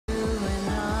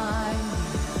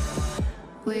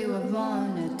we were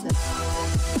born to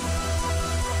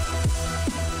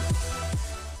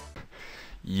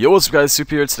Yo, what's up guys, Soup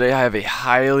here. Today I have a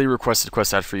highly requested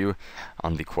quest out for you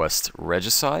on the quest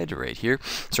Regicide right here.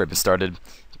 It's already been started,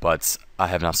 but I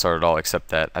have not started at all, except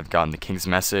that I've gotten the king's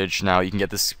message. Now you can get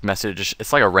this message,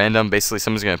 it's like a random, basically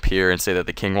someone's going to appear and say that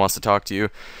the king wants to talk to you.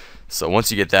 So once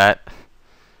you get that,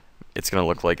 it's going to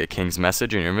look like a king's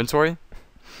message in your inventory.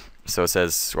 So it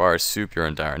says, Swar Soup, you're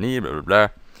in dire need, blah blah blah.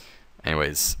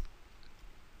 Anyways,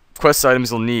 quest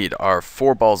items you'll need are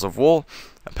 4 balls of wool,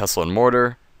 a pestle and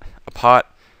mortar, a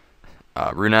pot,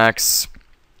 rune axe.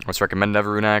 What's recommended to have a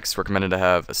rune axe? Recommended to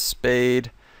have a spade,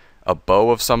 a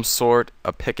bow of some sort,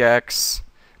 a pickaxe,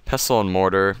 pestle and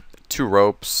mortar, 2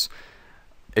 ropes.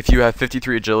 If you have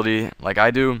 53 agility, like I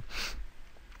do,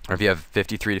 or if you have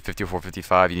 53 to 54,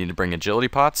 55, you need to bring agility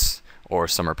pots or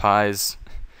summer pies.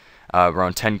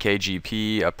 Around 10k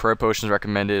GP, a prayer potion is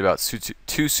recommended, about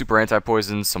 2 super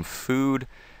anti-poisons, some food.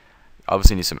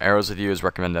 Obviously you need some arrows with you. Is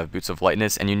recommended to have boots of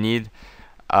lightness, and you need,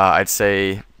 I'd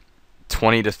say,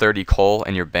 20 to 30 coal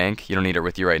in your bank. You don't need it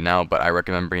with you right now, but I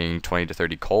recommend bringing 20 to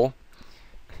 30 coal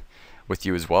with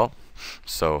you as well.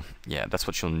 So yeah, that's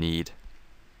what you'll need.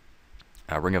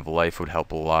 Ring of Life would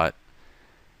help a lot.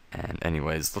 And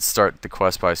anyways, let's start the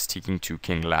quest by speaking to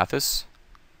King Lathis.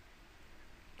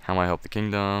 How may I help the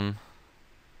kingdom?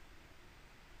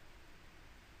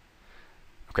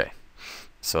 Okay,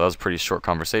 so that was a pretty short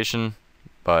conversation,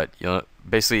 but you'll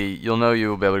know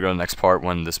you'll be able to go to the next part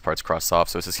when this part's crossed off.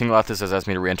 So it says King Lathis has asked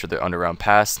me to re-enter the underground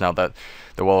pass. Now that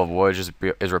the Wall of Voyage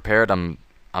is repaired,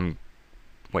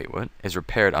 wait, what? Is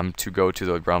repaired, I'm to go to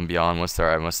the realm beyond. Once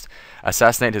there, I must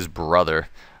assassinate his brother.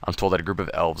 I'm told that a group of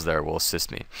elves there will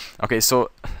assist me. Okay, so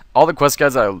all the quest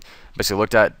guides I basically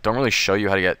looked at don't really show you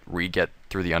how to get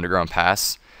through the underground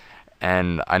pass,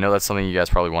 and I know that's something you guys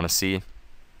probably want to see.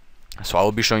 So I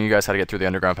will be showing you guys how to get through the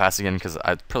underground pass again, because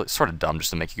it's probably sort of dumb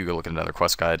just to make you go look at another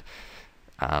quest guide,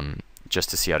 just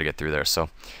to see how to get through there. So,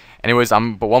 anyways,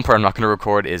 but one part I'm not going to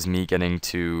record is me getting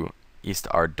to East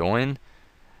Ardoin,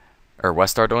 or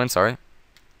West Ardoin, sorry.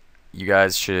 You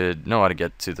guys should know how to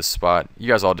get to the spot. You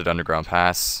guys all did underground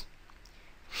pass,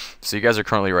 so you guys are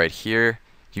currently right here.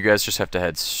 You guys just have to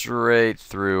head straight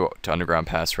through to underground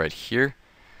pass right here.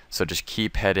 So just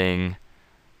keep heading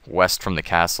west from the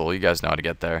castle. You guys know how to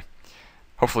get there.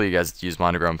 Hopefully you guys use my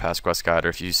underground pass quest guide, or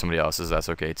if you use somebody else's, that's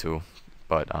okay too.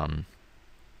 But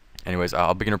anyways,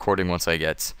 I'll begin recording once I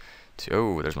get to,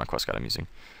 oh, there's my quest guide I'm using,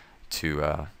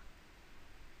 to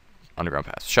underground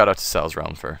pass. Shout out to Sal's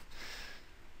Realm for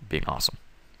being awesome.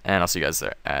 And I'll see you guys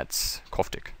there at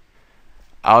Koftik.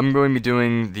 I'm going to be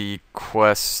doing the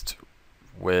quest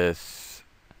with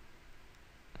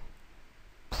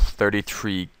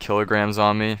 33 kilograms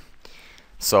on me,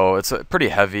 so it's pretty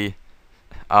heavy.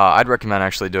 I'd recommend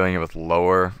actually doing it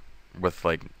with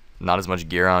like not as much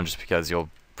gear on, just because you'll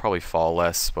probably fall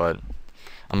less, but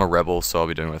I'm a rebel, so I'll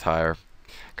be doing it with higher,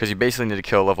 because you basically need to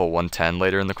kill level 110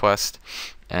 later in the quest,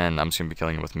 and I'm just going to be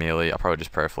killing it with melee. I'll probably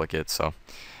just prayer flick it. So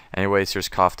anyways, here's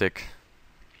Koftik.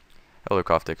 Hello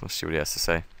Koftik, let's see what he has to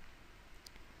say.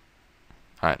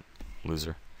 Alright,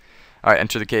 loser. Alright,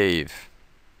 enter the cave.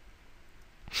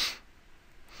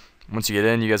 Once you get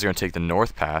in, you guys are going to take the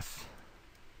north path.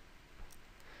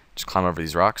 Just climb over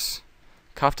these rocks.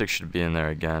 Koftik should be in there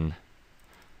again.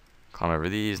 Climb over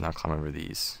these, now climb over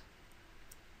these.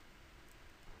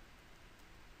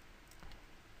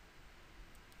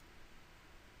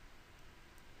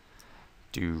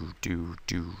 Climb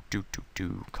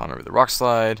over the rock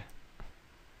slide.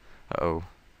 Uh-oh.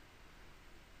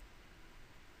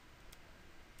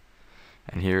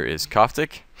 And here is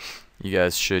Koftik. You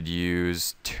guys should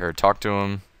talk to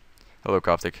him. Hello,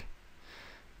 Koftik.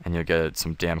 And you'll get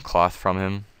some damn cloth from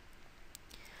him.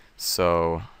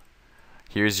 So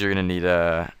you're gonna need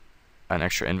an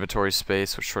extra inventory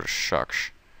space, which sort of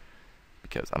sucks,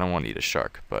 because I don't want to eat a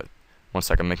shark. But one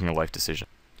sec, I'm making a life decision.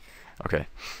 Okay,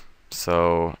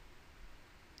 so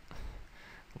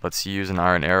let's use an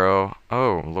iron arrow.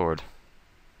 Oh lord.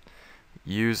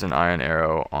 Use an iron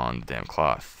arrow on the damn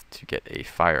cloth to get a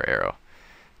fire arrow.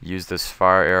 Use this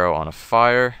fire arrow on a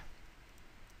fire,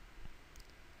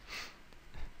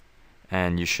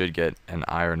 and you should get an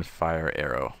iron fire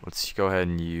arrow. Let's go ahead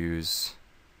and use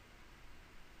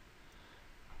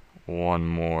one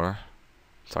more.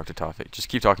 Talk to Tofik. Just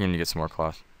keep talking and you get some more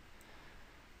cloth.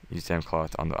 Use damn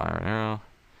cloth on the iron arrow.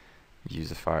 Use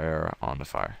the fire arrow on the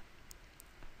fire.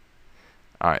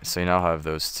 Alright, so you now have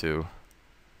those two.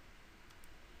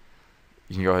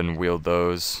 You can go ahead and wield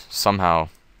those. Somehow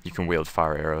you can wield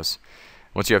fire arrows.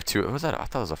 Once you have 2, what was that? I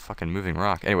thought it was a fucking moving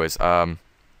rock. Anyways, run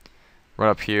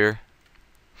up here,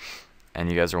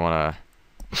 and you guys want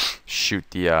to shoot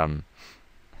the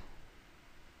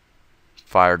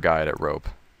fire guy at rope.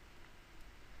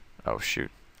 Oh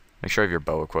shoot. Make sure you have your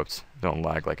bow equipped. Don't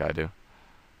lag like I do.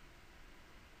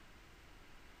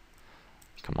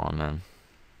 Come on, man.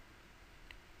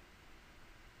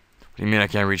 What do you mean I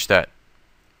can't reach that?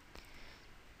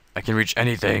 I can reach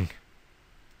anything.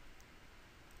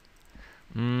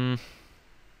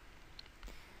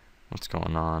 What's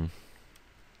going on?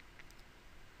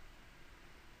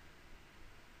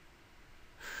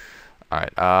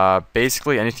 Alright,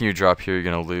 basically anything you drop here you're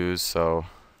gonna lose, so...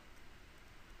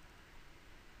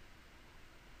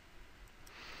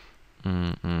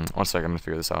 One sec, I'm gonna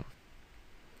figure this out.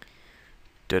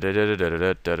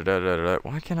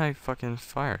 Why can't I fucking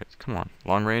fire it? Come on.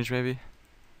 Long range, maybe?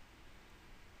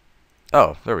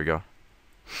 Oh, there we go.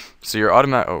 So you're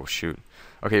automatic... Oh, shoot.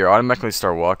 Okay, you automatically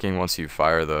start walking once you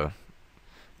fire the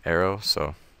arrow,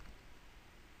 so...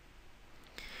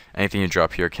 Anything you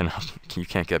drop here you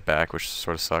can't get back, which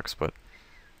sort of sucks, but...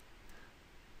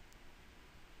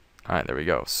 Alright, there we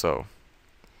go. So...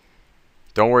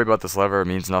 Don't worry about this lever, it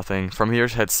means nothing. From here,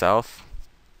 head south.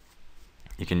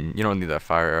 You don't need that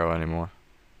fire arrow anymore.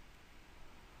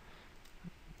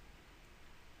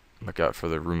 Look out for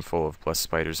the room full of blessed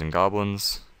spiders and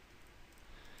goblins.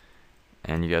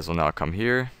 And you guys will now come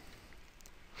here.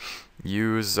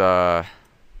 Use a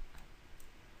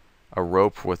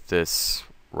rope with this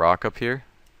rock up here.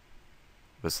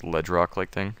 This ledge rock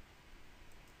like thing.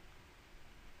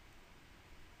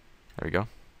 There we go.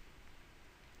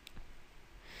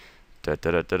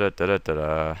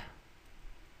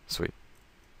 Sweet.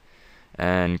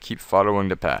 And keep following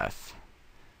the path.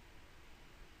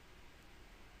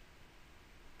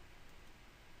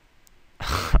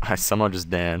 I somehow just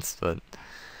danced, but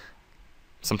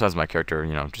sometimes my character,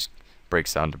 just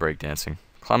breaks down to break dancing.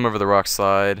 Climb over the rock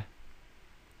slide.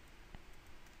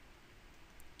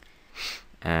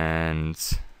 And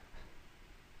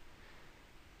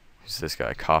who's this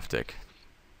guy? Koftik.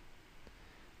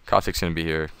 Koftik's gonna be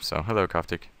here, so hello,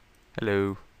 Koftik.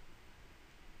 Hello.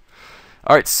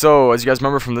 Alright, so as you guys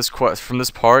remember from this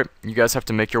part, you guys have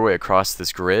to make your way across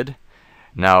this grid.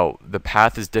 Now, the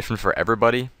path is different for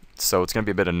everybody, so it's gonna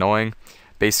be a bit annoying.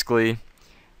 Basically,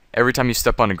 every time you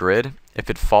step on a grid, if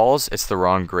it falls, it's the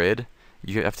wrong grid.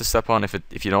 You have to step on.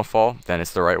 If you don't fall, then it's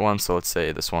the right one. So let's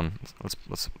say this one.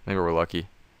 Maybe we're lucky.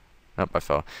 Nope, I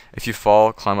fell. If you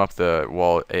fall, climb up the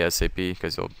wall ASAP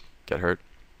because you'll get hurt.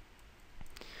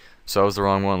 So that was the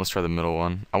wrong one. Let's try the middle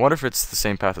one. I wonder if it's the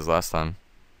same path as last time.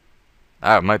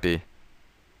 Ah, it might be.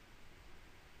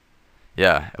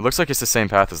 Yeah, it looks like it's the same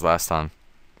path as last time.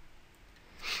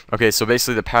 Okay, so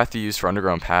basically the path you use for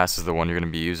Underground Pass is the one you're going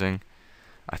to be using.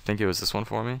 I think it was this one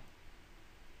for me.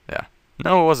 Yeah.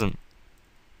 No, it wasn't.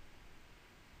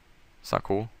 It's not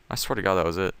cool. I swear to God that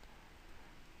was it.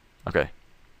 Okay.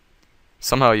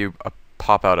 Somehow you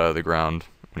pop out of the ground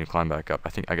when you climb back up.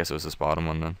 I guess it was this bottom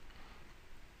one then.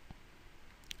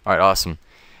 Alright, awesome.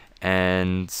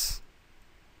 And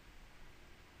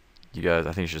you guys,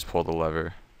 I think you should just pull the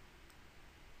lever.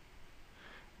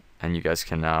 And you guys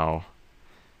can now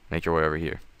make your way over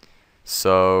here.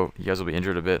 So, you guys will be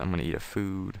injured a bit. I'm going to eat a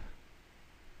food.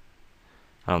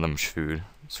 I don't have that much food.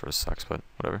 It sort of sucks, but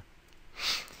whatever.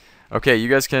 Okay, you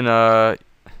guys can,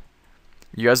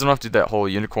 you guys don't have to do that whole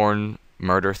unicorn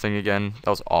murder thing again.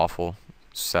 That was awful.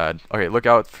 Sad. Okay, look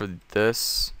out for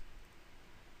this.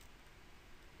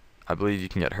 I believe you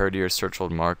can get hurt here. Search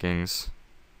old markings.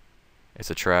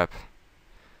 It's a trap.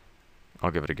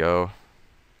 I'll give it a go.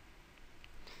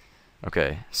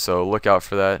 Okay, so look out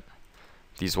for that.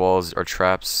 These walls are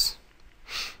traps.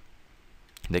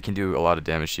 They can do a lot of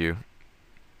damage to you.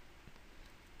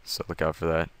 So look out for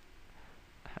that.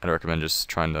 I'd recommend just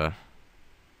trying to...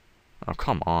 Oh,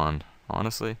 come on.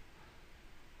 Honestly.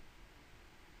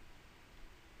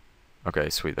 Okay,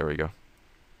 sweet. There we go.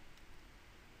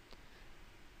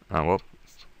 Oh, well.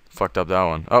 Fucked up that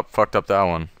one. Oh, fucked up that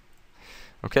one.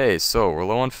 Okay, so we're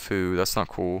low on food. That's not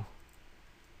cool.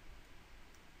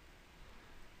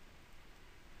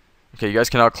 Okay, you guys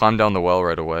cannot climb down the well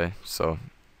right away, so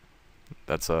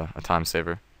that's a time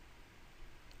saver.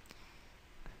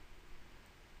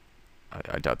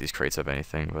 I doubt these crates have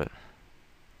anything, but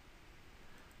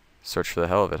search for the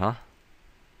hell of it, huh?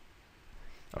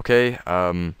 Okay,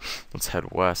 let's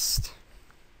head west.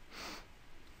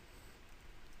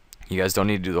 You guys don't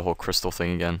need to do the whole crystal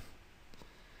thing again,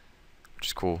 which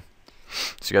is cool.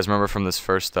 So you guys remember from this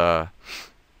first,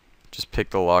 just pick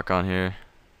the lock on here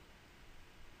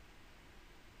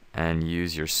and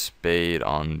use your spade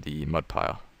on the mud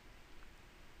pile.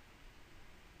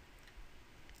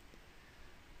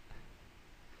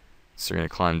 So you're going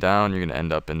to climb down, you're going to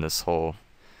end up in this hole.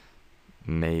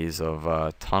 maze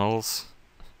of tunnels.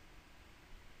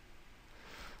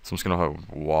 So I'm just gonna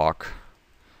walk.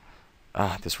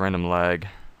 Ah, this random lag.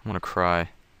 I'm gonna cry.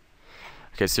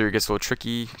 Okay, so it gets a little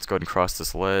tricky. Let's go ahead and cross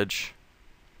this ledge.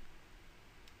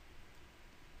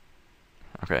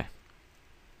 Okay.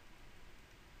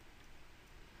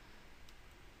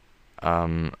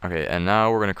 Okay, and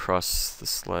now we're gonna cross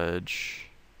this ledge.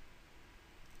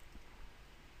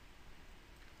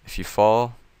 If you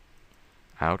fall,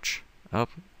 ouch. Oh,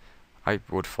 I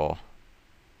would fall.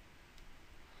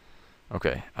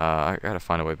 Okay, I gotta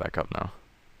find a way back up now.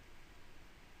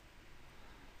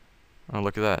 Oh,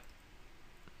 look at that.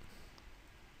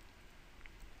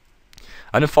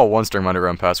 I didn't fall once during my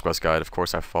underground pass quest guide. Of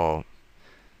course I fall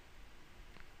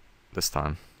this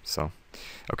time. So,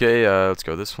 okay, let's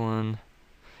go this one.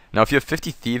 Now, if you have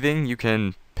 50 thieving, you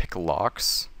can pick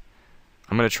locks.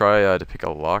 I'm gonna try to pick a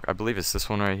lock. I believe it's this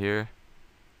one right here.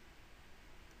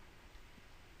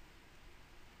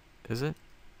 Is it?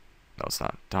 No, it's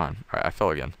not. Darn. Alright, I fell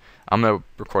again. I'm gonna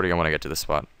record again when I get to this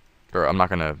spot. Or I'm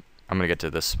gonna get to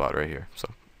this spot right here. So,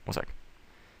 one sec.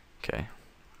 Okay.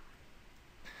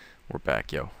 We're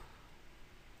back, yo.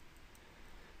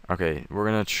 Okay, we're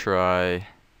gonna try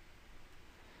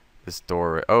this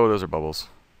door. Oh, those are bubbles.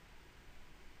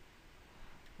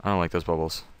 I don't like those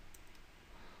bubbles.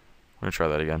 I'm gonna try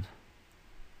that again.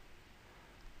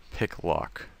 Pick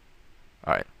lock.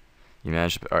 Alright. You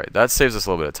managed to. Alright, that saves us a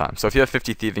little bit of time. So if you have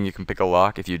 50 thieving, you can pick a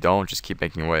lock. If you don't, just keep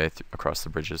making your way across the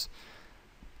bridges.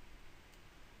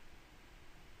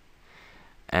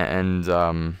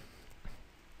 And,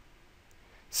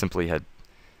 simply head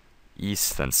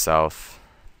east, then south.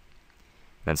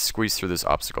 Then squeeze through this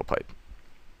obstacle pipe.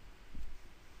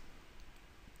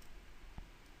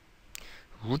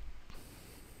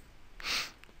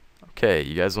 Okay,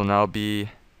 you guys will now be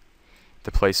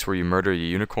the place where you murder your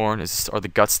unicorn. Are the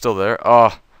guts still there?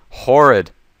 Oh,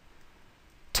 horrid.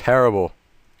 Terrible.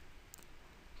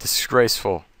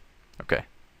 Disgraceful. Okay.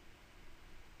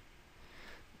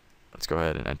 Let's go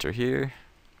ahead and enter here.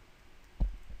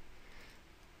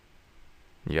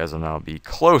 You guys will now be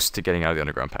close to getting out of the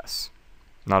underground pass.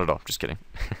 Not at all, just kidding.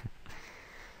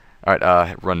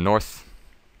 Alright, run north.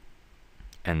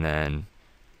 And then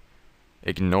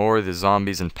ignore the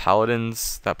zombies and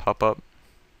paladins that pop up.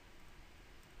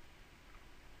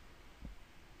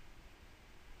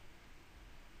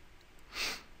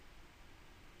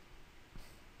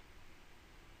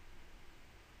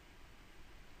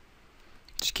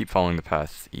 Just keep following the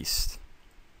path east.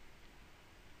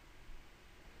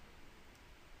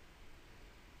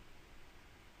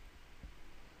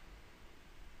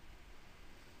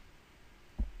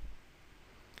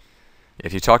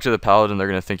 If you talk to the paladin, they're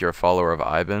going to think you're a follower of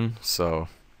Ivan, so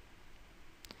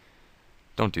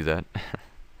don't do that.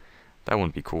 That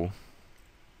wouldn't be cool.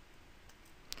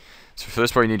 So for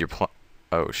this part, you need your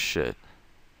oh, shit.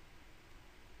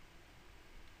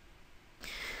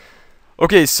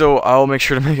 Okay, so I'll make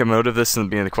sure to make a note of this in the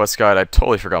beginning of the quest guide. I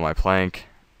totally forgot my plank.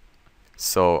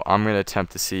 So I'm going to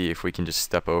attempt to see if we can just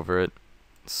step over it.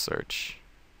 Search.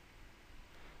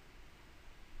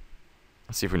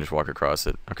 Let's see if we can just walk across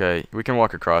it. Okay, we can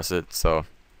walk across it, so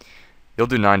you'll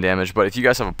do 9 damage. But if you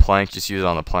guys have a plank, just use it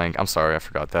on the plank. I'm sorry, I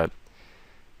forgot that.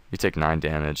 You take 9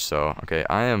 damage, so okay,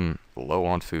 I am low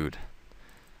on food.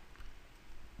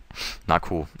 Not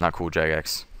cool,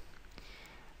 Jagex.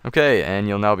 Okay, and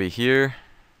you'll now be here.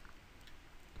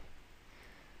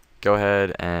 Go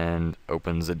ahead and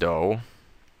open the door.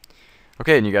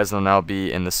 Okay, and you guys will now be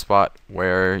in the spot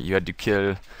where you had to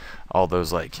kill all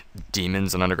those like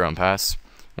demons in Underground Pass.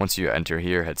 Once you enter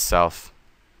here, head south.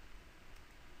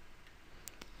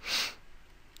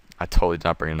 I totally did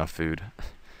not bring enough food.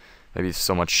 Maybe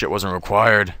so much shit wasn't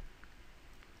required.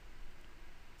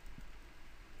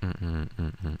 Okay,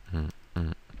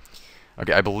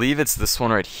 I believe it's this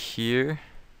one right here.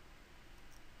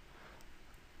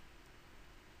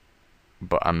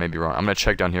 But I may be wrong. I'm going to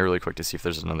check down here really quick to see if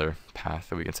there's another path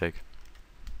that we can take.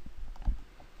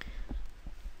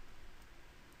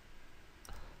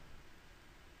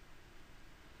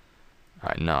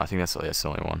 Alright, no, I think that's the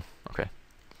only one. Okay.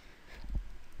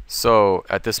 So,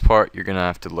 at this part, you're going to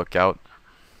have to look out.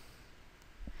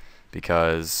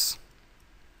 Because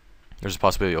there's a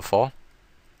possibility you'll fall.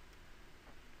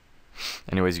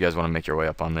 Anyways, you guys want to make your way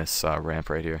up on this ramp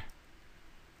right here.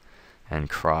 And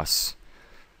cross.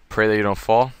 Pray that you don't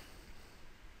fall.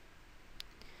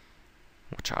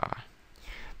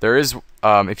 There is,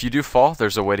 if you do fall,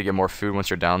 there's a way to get more food once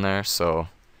you're down there, so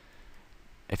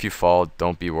if you fall,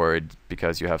 don't be worried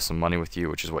because you have some money with you,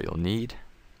 which is what you'll need.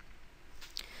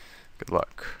 Good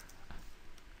luck.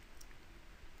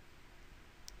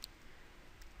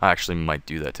 I actually might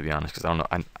do that, to be honest, because I don't know.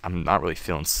 I'm not really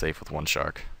feeling safe with one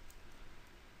shark.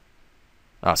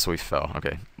 Ah, so we fell.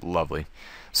 Okay, lovely.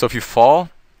 So if you fall,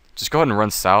 just go ahead and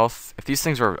run south. If these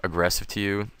things are aggressive to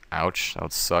you, ouch, that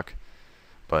would suck.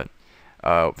 But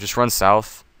just run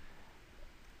south.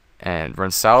 And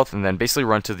then basically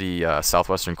run to the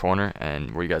southwestern corner,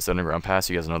 and where you guys did underground pass,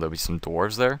 you guys know there'll be some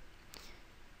dwarves there.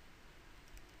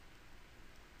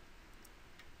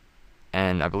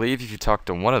 And I believe if you talk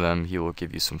to one of them, he will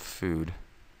give you some food.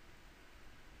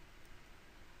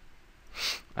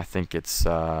 I think it's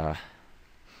no,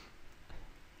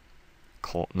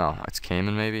 it's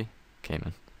Cayman maybe?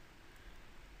 Cayman.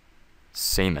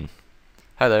 Salmon.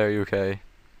 Hi there, are you okay?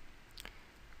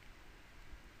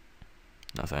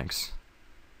 No thanks.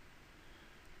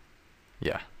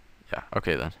 Yeah,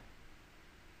 okay then.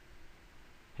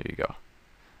 Here you go.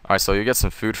 Alright, so you get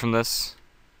some food from this.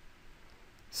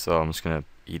 So I'm just gonna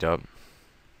eat up.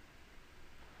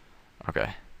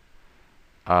 Okay.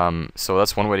 So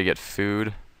that's one way to get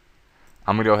food.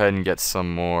 I'm gonna go ahead and get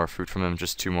some more food from him,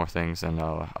 just 2 more things, and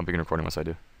I'll begin recording once I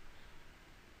do.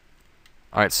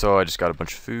 Alright, so I just got a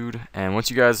bunch of food, and once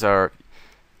you guys have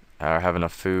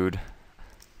enough food,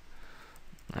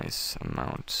 nice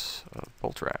amount of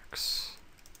bolt racks.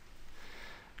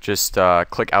 Just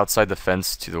click outside the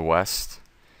fence to the west,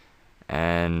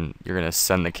 and you're gonna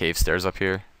send the cave stairs up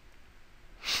here.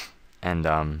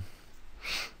 And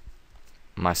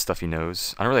my stuffy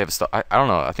nose. I don't really have a stuff. I don't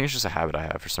know. I think it's just a habit I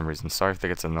have for some reason. Sorry if that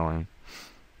gets annoying.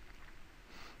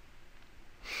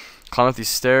 Climb up these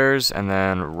stairs and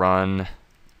then run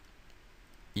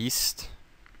east.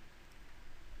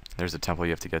 There's a temple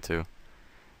you have to get to.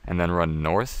 And then run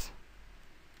north.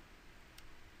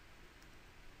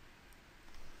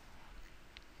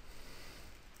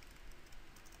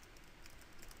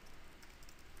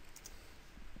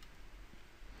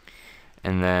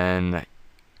 And then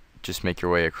just make your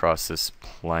way across this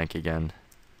plank again.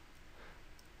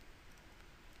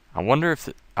 I wonder if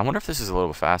this is a little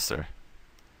bit faster.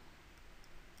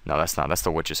 No, that's not. That's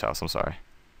the witch's house. I'm sorry.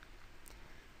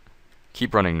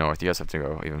 Keep running north. You guys have to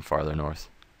go even farther north.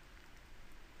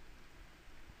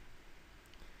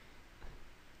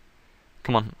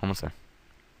 Come on, almost there.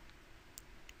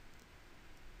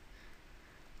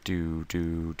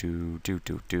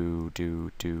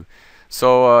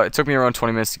 So it took me around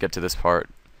 20 minutes to get to this part.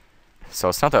 So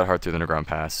it's not that hard through the underground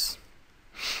pass.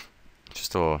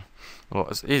 Just a little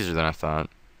it's easier than I thought.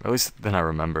 At least than I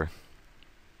remember.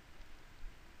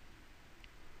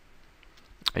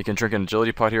 You can drink an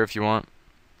agility pot here if you want.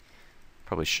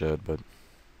 Probably should, but I'm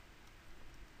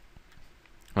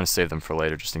gonna save them for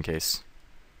later just in case.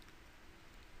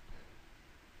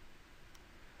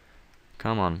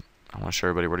 Come on. I want to show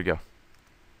everybody where to go.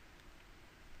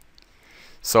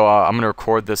 So I'm going to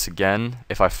record this again.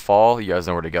 If I fall, you guys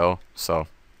know where to go. So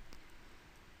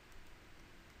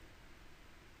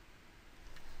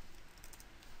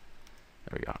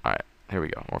there we go. Alright, here we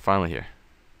go. We're finally here.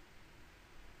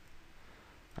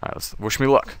 Alright, let's wish me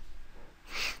luck.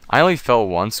 I only fell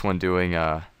once when doing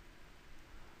whatever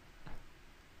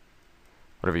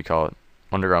you call it,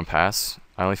 underground pass.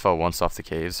 I only fell once off the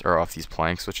caves, or off these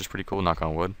planks, which is pretty cool, knock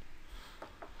on wood.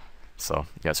 So,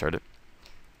 you guys heard it.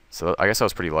 So, I guess I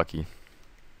was pretty lucky.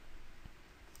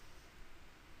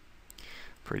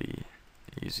 Pretty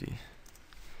easy.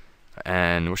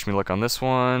 And wish me luck on this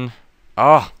one.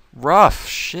 Oh, rough.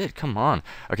 Shit, come on.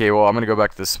 Okay, well, I'm going to go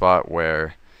back to this spot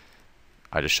where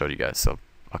I just showed you guys. So,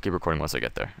 I'll keep recording once I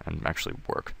get there and actually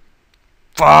work.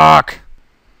 Fuck!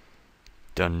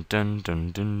 Dun dun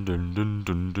dun dun dun dun dun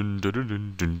dun dun dun dun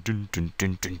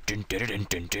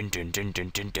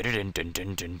dun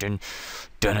dun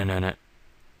dun dun.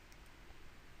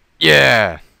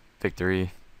 Yeah!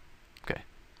 Victory. Okay.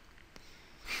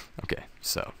 Okay,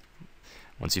 so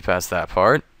once you pass that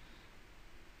part,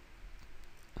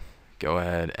 go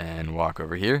ahead and walk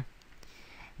over here.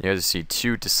 You guys see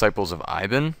 2 disciples of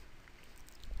Ivan.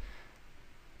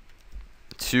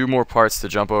 2 more parts to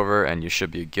jump over and you should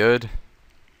be good.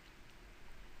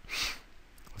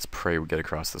 Let's pray we get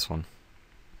across this one.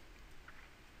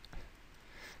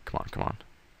 Come on, come on.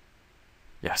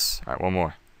 Yes. Alright, one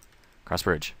more. Cross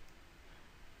bridge.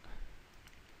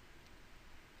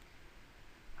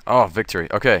 Oh, victory.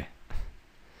 Okay.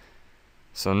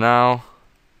 So now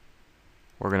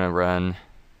we're going to run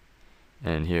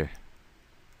in here.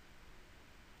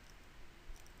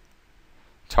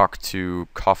 Talk to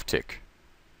Koftik.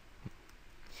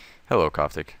 Hello,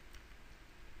 Koftik.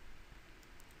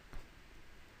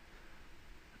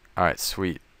 Alright,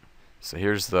 sweet. So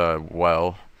here's the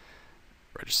well.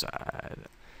 Regicide.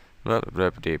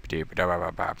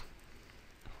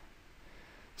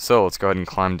 So let's go ahead and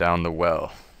climb down the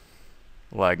well.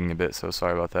 Lagging a bit, so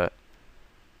sorry about that.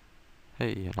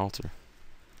 Hey, an altar.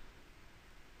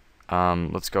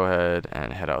 Let's go ahead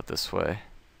and head out this way.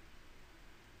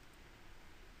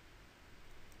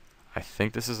 I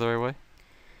think this is the right way.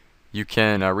 You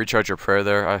can recharge your prayer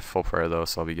there. I have full prayer though,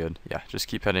 so I'll be good. Yeah, just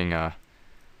keep heading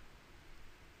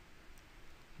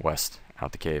west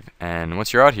out the cave. And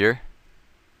once you're out here,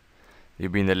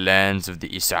 you'll be in the lands of the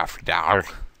Isafdar.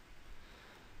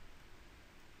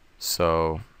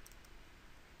 So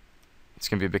it's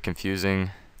gonna be a bit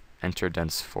confusing. Enter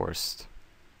dense forest.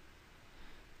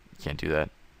 You can't do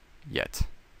that yet.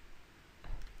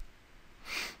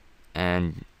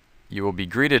 And you will be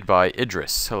greeted by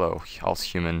Idris. Hello, all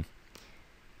human.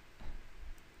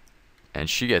 And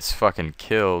she gets fucking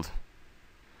killed.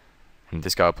 And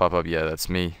this guy will pop up. Yeah, that's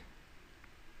me.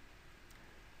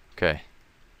 Okay.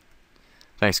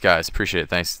 Thanks, guys. Appreciate it.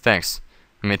 Thanks.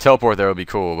 I mean, teleport there would be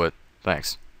cool, but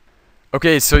thanks.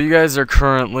 Okay, so you guys are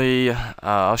currently...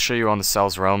 I'll show you on the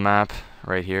Sal's Realm map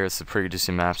right here. It's a pretty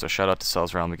decent map, so shout out to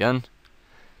Sal's Realm again.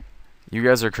 You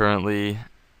guys are currently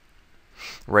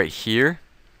right here.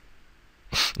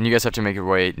 And you guys have to make your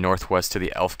way northwest to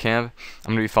the elf camp. I'm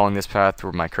going to be following this path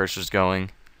where my cursor's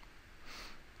going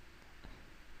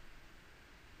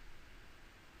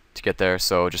to get there.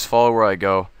 So just follow where I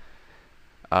go.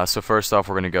 So first off,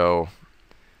 we're going to go,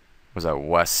 was that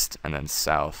west and then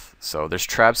south. So there's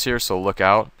traps here, so look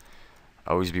out.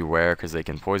 Always beware because they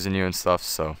can poison you and stuff.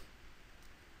 So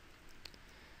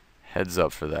heads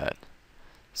up for that.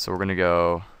 So we're going to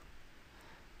go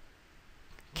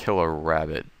kill a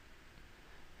rabbit.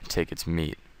 Take its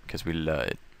meat because we love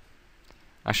it.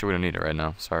 Actually, we don't need it right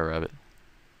now. Sorry, rabbit.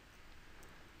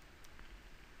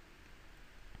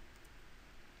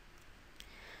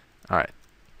 All right.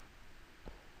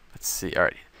 Let's see. All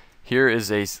right. Here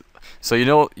is a. So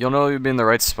you'll know you'll be in the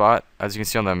right spot. As you can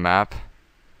see on the map,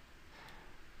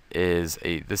 is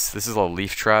a this is a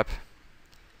leaf trap.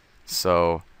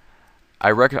 So I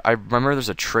remember there's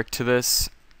a trick to this.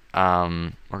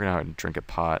 We're gonna have to drink a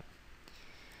pot.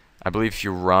 I believe if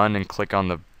you run and click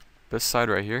on this side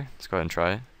right here, let's go ahead and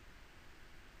try it.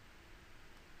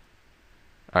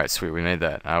 Alright, sweet, we made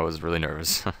that. I was really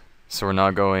nervous. So we're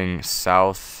now going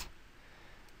south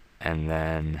and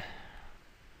then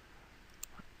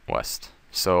west.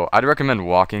 So I'd recommend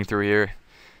walking through here.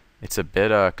 It's a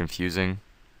bit confusing,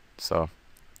 so,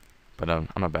 but I'm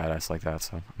a badass like that,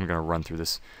 so I'm gonna run through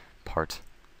this part.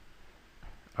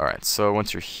 Alright, so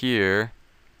once you're here,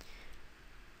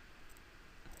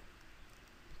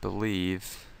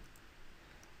 believe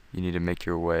you need to make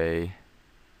your way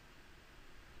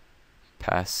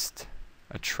past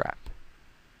a trap.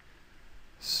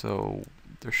 So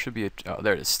there should be a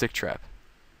there it is, stick trap.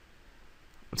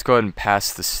 Let's go ahead and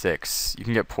pass the sticks. You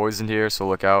can get poisoned here, so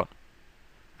look out.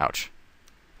 Ouch.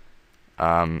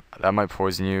 That might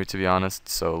poison you, to be honest,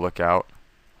 so look out.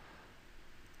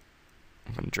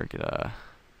 I'm gonna drink it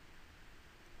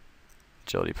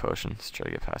agility potion. Let's try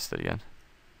to get past it again.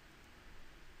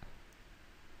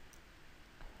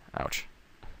 Ouch.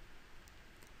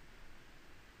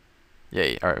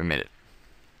 Yay, alright, we made it.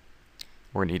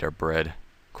 We're gonna eat our bread.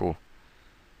 Cool.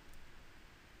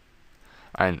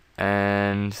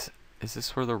 And is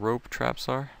this where the rope traps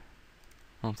are?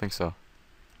 I don't think so.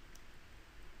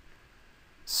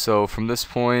 So from this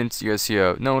point, you guys see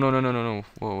a no.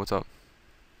 Whoa, what's up?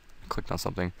 I clicked on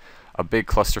something. A big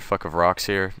clusterfuck of rocks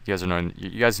here. You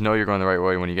guys know you're going the right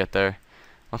way when you get there.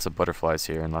 Lots of butterflies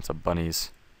here and lots of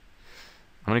bunnies.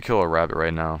 I'm gonna kill a rabbit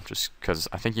right now, just because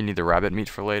I think you need the rabbit meat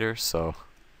for later, so.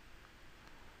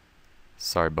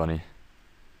 Sorry, bunny.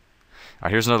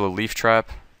 Alright, here's another leaf trap.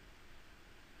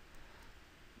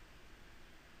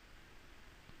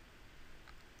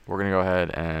 We're gonna go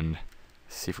ahead and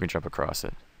see if we can jump across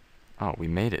it. Oh, we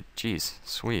made it. Jeez,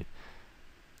 sweet.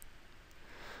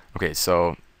 Okay,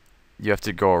 so you have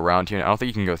to go around here. I don't think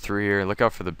you can go through here. Look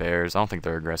out for the bears. I don't think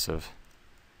they're aggressive.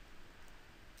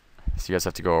 So you guys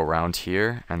have to go around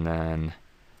here and then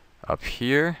up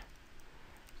here,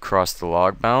 cross the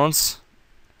log bounds.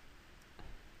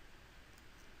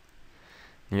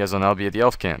 You guys will now be at the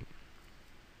elf camp.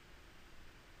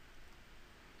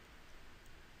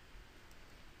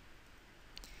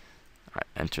 Alright,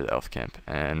 enter the elf camp.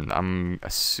 And I'm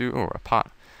a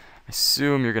pot. I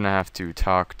assume you're gonna have to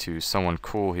talk to someone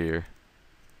cool here.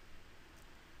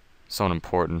 Someone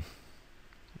important.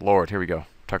 Lord, here we go.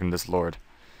 Talking to this Lord.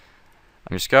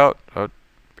 I'm your scout. Okay.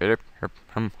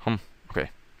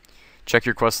 Check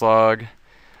your quest log.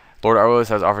 Lord Arliss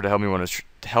has offered to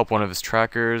help one of his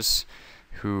trackers,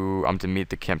 who I'm to meet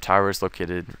the Camp Tyras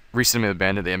located recently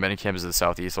abandoned. The abandoned camp is to the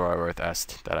southeast. Or I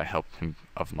asked that I help him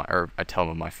I tell him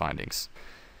of my findings.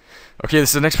 Okay,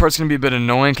 this the next part's gonna be a bit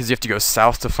annoying because you have to go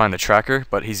south to find the tracker,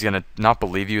 but he's gonna not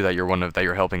believe you that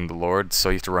you're helping the Lord. So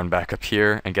you have to run back up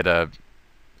here and get a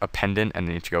pendant, and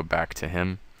then you have to go back to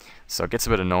him. So it gets a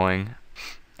bit annoying.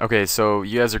 Okay, so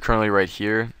you guys are currently right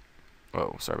here.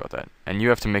 Whoa, sorry about that. And you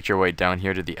have to make your way down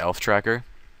here to the elf tracker.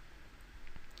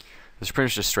 It's pretty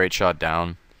much a straight shot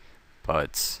down,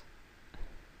 but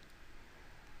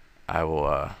I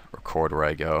will record where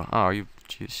I go. Oh, are you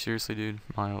seriously, dude?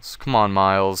 Miles? Come on,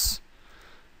 Miles.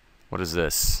 What is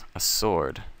this? A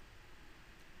sword.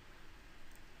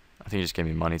 I think he just gave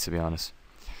me money, to be honest.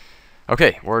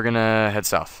 Okay, we're gonna head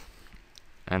south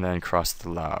and then cross the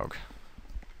log.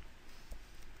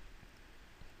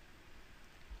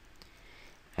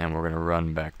 And we're gonna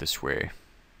run back this way.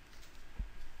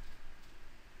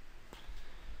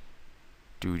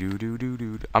 I'm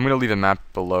gonna leave a map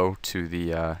below to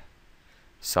the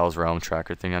Sal's Realm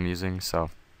tracker thing I'm using,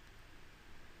 so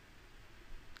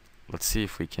let's see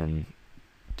if we can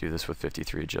do this with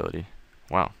 53 agility.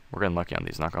 Wow, we're getting lucky on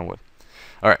these, knock on wood.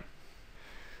 Alright,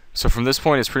 so from this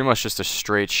point it's pretty much just a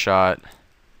straight shot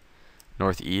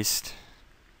northeast.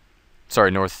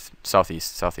 Sorry,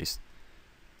 southeast.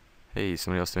 Hey,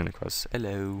 somebody else doing the quest.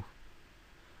 Hello.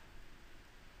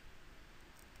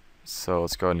 So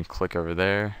let's go ahead and click over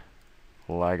there.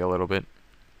 Lag a little bit.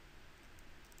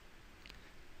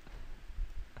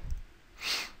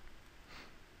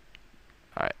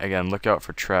 Alright, again, look out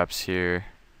for traps here.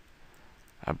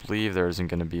 I believe there isn't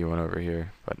going to be one over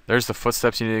here. But there's the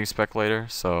footsteps you need to expect later,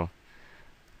 so.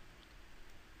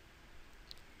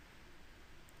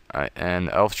 Alright, and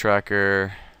elf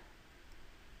tracker.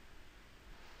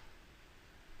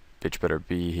 Bitch better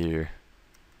be here.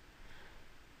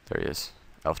 There he is.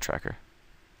 Elf tracker.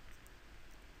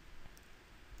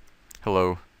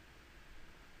 Hello.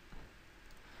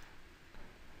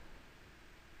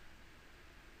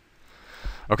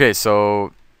 Okay,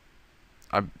 so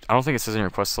I don't think it says in your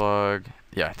quest log.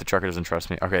 Yeah, the tracker doesn't trust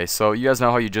me. Okay, so you guys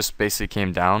know how you just basically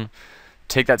came down.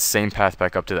 Take that same path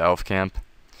back up to the elf camp.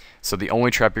 So the only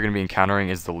trap you're going to be encountering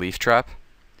is the leaf trap.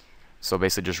 So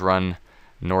basically just run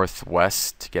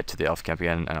northwest to get to the elf camp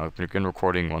again, and I'll begin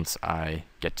recording once I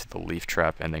get to the leaf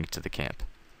trap and then get to the camp.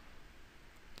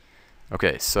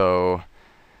 Okay, so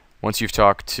once you've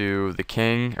talked to the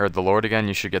king or the lord again,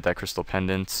 you should get that crystal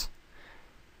pendant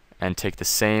and take the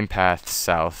same path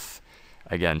south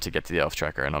again to get to the elf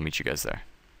tracker, and I'll meet you guys there.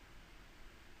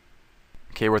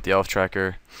 Okay, we're at the elf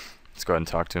tracker. Let's go ahead and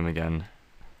talk to him again.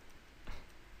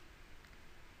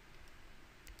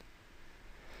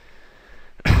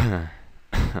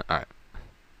 Alright.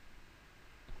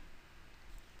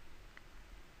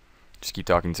 Just keep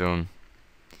talking to him.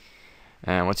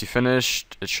 And once you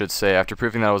finished, it should say, after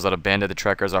proving that I was not abandoned, the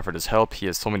tracker has offered his help. He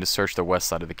has told me to search the west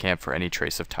side of the camp for any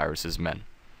trace of Tyras' men.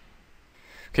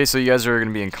 Okay, so you guys are going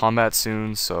to be in combat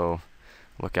soon, so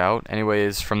look out.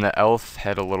 Anyways, from the elf,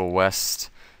 head a little west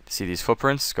to see these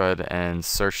footprints. Go ahead and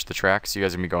search the tracks. You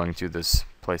guys are going to be going through this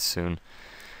place soon.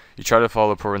 You try to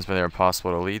follow footprints, but they're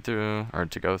impossible to lead through, or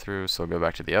to go through, so go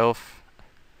back to the elf.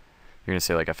 You're going to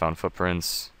say, like, I found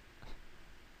footprints.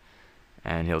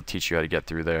 And he'll teach you how to get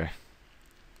through there.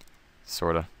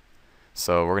 Sorta.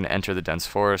 So we're going to enter the dense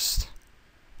forest.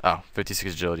 Oh,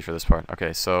 56 agility for this part.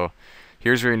 Okay, so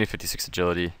here's where you need 56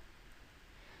 agility.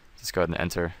 Let's go ahead and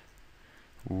enter.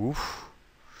 Oof.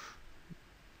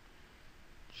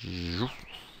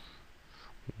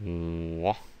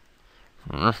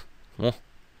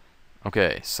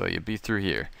 Okay, so you'll be through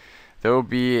here. There will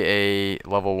be a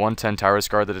level 110 Tyras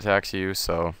guard that attacks you,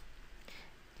 so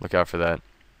look out for that.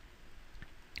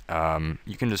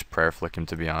 You can just prayer flick him,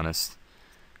 to be honest.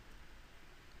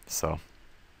 So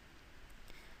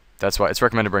that's why it's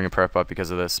recommended to bring a prep up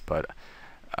because of this, but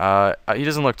he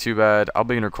doesn't look too bad. I'll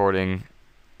begin recording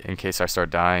in case I start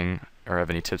dying or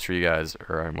have any tips for you guys,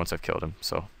 or once I've killed him.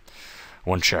 So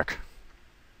one check.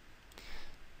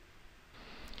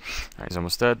 Alright, he's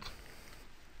almost dead.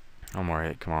 One more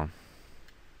hit, come on.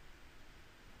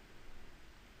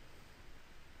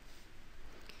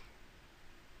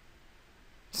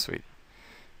 Sweet.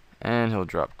 And he'll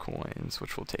drop coins,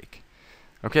 which we'll take.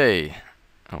 Okay.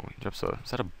 Oh, he drops a...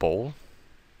 Is that a bowl?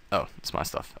 Oh, it's my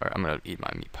stuff. Alright, I'm gonna eat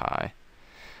my meat pie.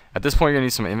 At this point, you're gonna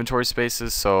need some inventory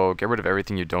spaces, so get rid of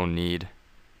everything you don't need.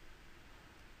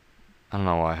 I don't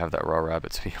know why I have that raw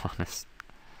rabbit, to be honest.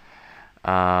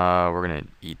 We're gonna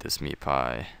eat this meat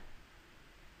pie.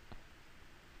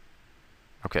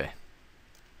 Okay.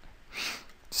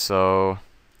 So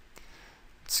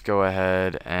let's go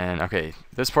ahead and, okay,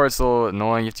 this part's a little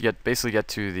annoying. You have to basically get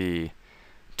to the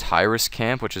Tyras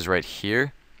Camp, which is right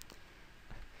here.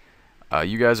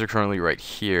 You guys are currently right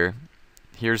here.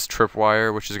 Here's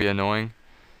tripwire, which is gonna be annoying.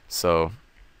 So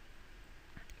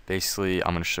basically,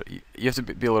 I'm gonna show you. You have to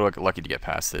be a little lucky to get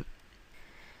past it.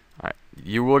 All right,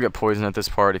 you will get poisoned at this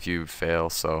part if you fail.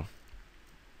 So,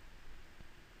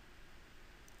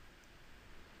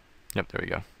 yep, there we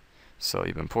go. So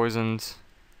you've been poisoned.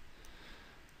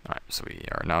 All right, so we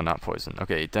are now not poisoned.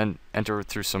 Okay, then enter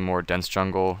through some more dense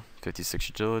jungle. 56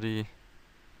 agility.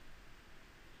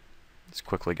 Let's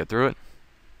quickly get through it.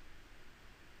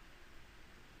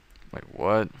 Wait,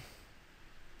 what?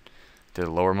 Did it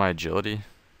lower my agility?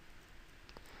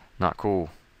 Not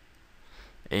cool.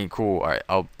 Ain't cool. Alright,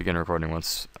 I'll begin recording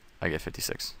once I get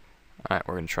 56. Alright,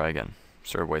 we're gonna try again.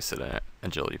 Sort of wasted an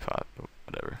agility pot, but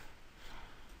whatever.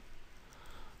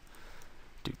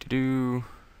 Do-do-do.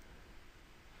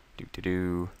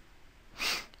 Do-do-do.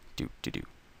 Do-do-do.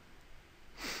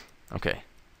 Okay.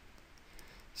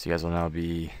 So you guys will now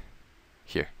be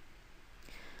here.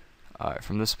 Alright,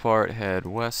 from this part, head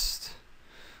west.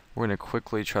 We're going to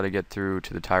quickly try to get through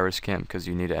to the Tyras Camp because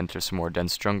you need to enter some more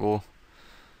dense jungle.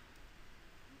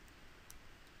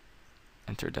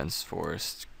 Enter dense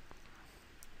forest.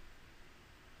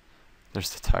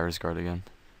 There's the Tyras guard again.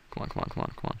 Come on, come on, come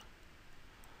on, come on.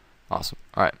 Awesome.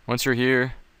 Alright, once you're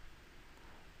here,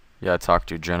 you gotta talk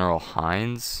to General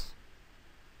Hines.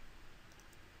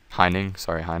 Heining,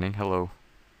 sorry, Heining. Hello.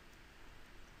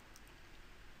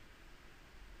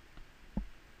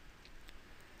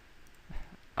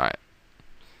 Alright.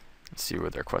 Let's see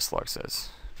what their quest log says.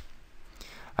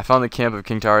 I found the camp of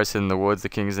King Tyras hidden in the woods. The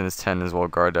king is in his tent and is well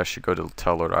guarded. I should go to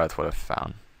tell Lord Arth what I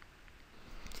found.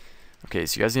 Okay,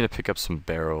 so you guys need to pick up some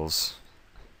barrels.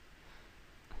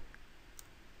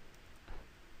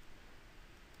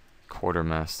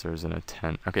 Quartermasters in a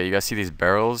tent. Okay, you guys see these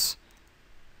barrels?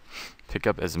 Pick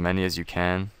up as many as you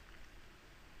can.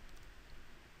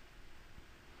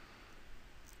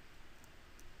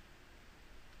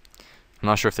 I'm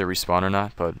not sure if they respawn or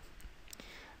not, but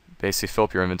basically fill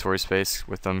up your inventory space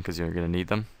with them because you're going to need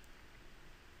them.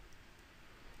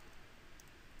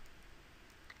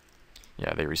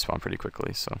 Yeah, they respawn pretty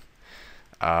quickly, so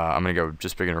I'm going to go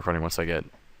just begin recording once I get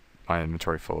my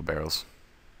inventory full of barrels.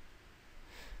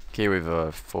 Okay, we have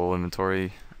a full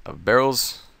inventory of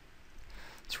barrels.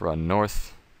 Let's run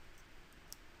north,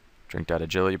 drink that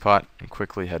agility pot, and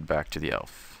quickly head back to the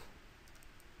elf.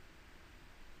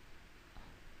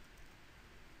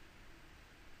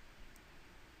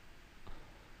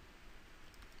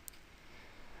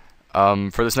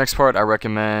 For this next part, I'll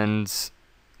recommend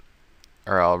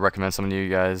some of you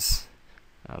guys.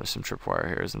 There's some tripwire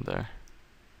here, isn't there?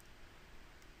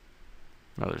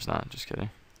 No, there's not. Just kidding.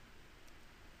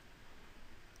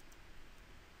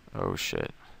 Oh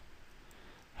shit.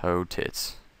 Ho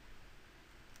tits.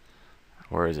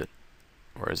 Where is it?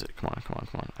 Where is it? Come on, come on,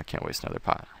 come on. I can't waste another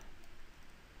pot.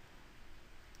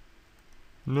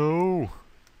 No.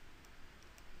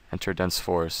 Enter dense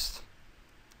forest.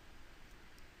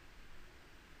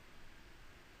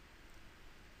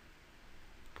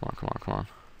 Come on, come on, come on.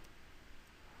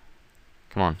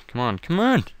 Come on, come on, come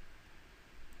on!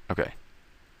 Okay.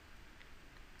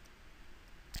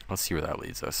 Let's see where that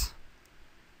leads us.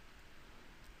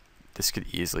 This could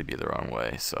easily be the wrong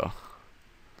way, so.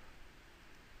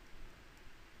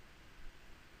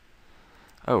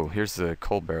 Oh, here's the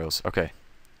coal barrels. Okay.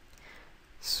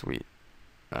 Sweet.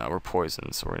 We're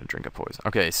poisoned, so we're gonna drink a poison.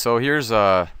 Okay, so here's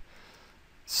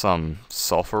some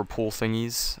sulfur pool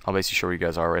thingies. I'll basically show where you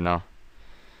guys are right now.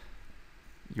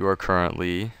 You are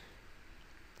currently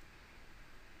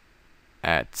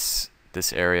at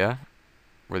this area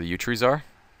where the yew trees are.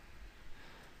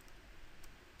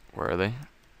 Where are they?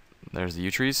 There's the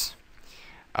yew trees.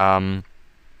 We're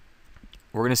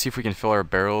gonna see if we can fill our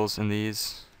barrels in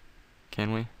these.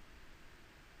 Can we?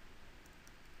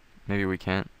 Maybe we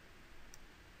can't.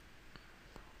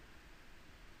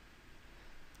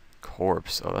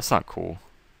 Corpse. Oh, that's not cool.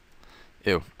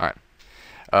 Ew. Alright.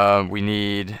 We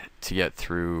need to get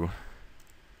through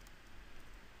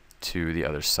to the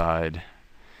other side,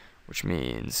 which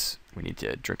means we need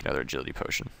to drink another agility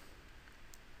potion.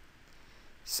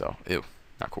 So, ew.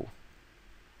 Not cool.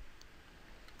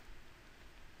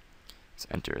 Let's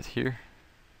enter it here.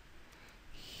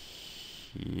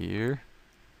 Here.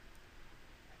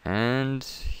 And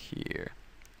here.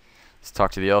 Let's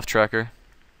talk to the elf tracker.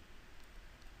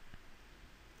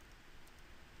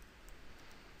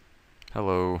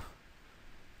 Hello.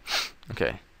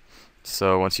 Okay.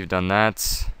 So once you've done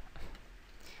that,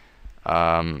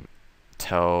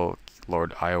 tell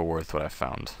Lord Ioworth what I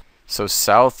found. So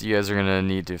south, you guys are gonna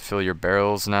need to fill your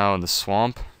barrels now in the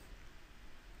swamp.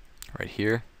 Right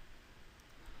here.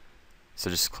 So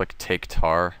just click take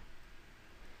tar.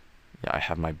 Yeah, I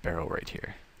have my barrel right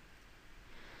here.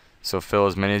 So fill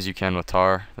as many as you can with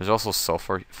tar. There's also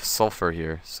sulfur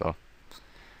here, so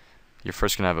you're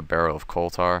first gonna have a barrel of coal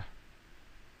tar.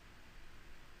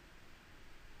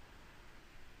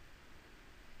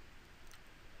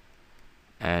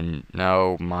 And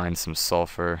now mine some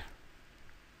sulfur.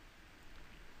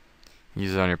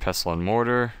 Use it on your pestle and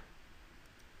mortar.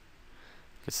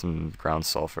 Get some ground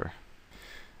sulfur.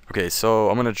 Okay, so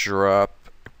I'm gonna drop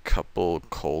a couple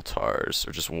coal tars,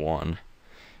 or just one,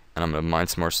 and I'm gonna mine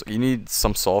some more. You need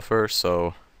some sulfur,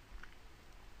 so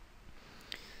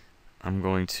I'm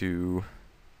going to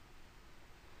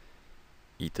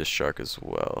eat this shark as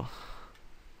well.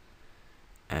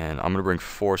 And I'm gonna bring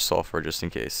 4 sulfur just in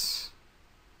case.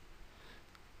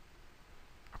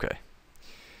 Okay.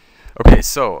 Okay,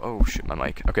 so oh shoot, my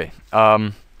mic. Okay.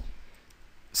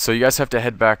 So you guys have to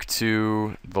head back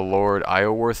to the Lord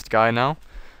Ioworth guy now.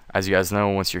 As you guys know,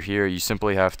 once you're here, you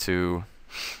simply have to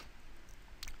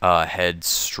head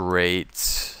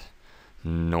straight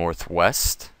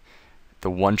northwest.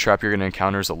 The one trap you're going to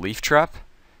encounter is a leaf trap.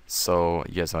 So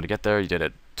you guys know how to get there. You did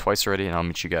it twice already, and I'll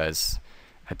meet you guys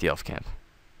at the elf camp.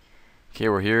 Okay,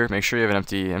 we're here. Make sure you have an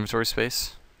empty inventory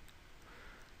space.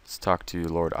 Let's talk to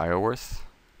Lord Ioworth.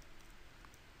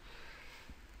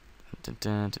 Okay,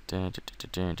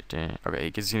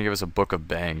 he's gonna give us a book of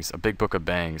bangs, a big book of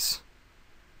bangs.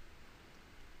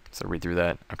 So read through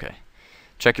that. Okay,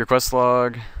 check your quest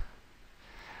log.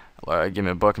 Give me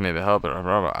a book, maybe help.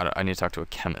 I need to talk to a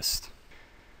chemist.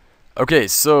 Okay,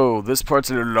 so this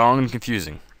part's a little long and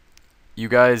confusing. You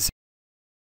guys,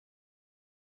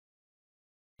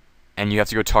 and you have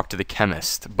to go talk to the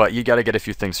chemist, but you gotta get a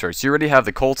few things first. You already have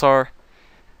the coal tar,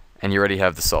 and you already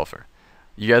have the sulfur.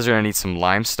 You guys are going to need some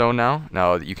limestone now.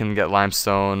 Now, you can get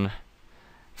limestone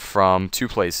from 2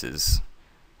 places.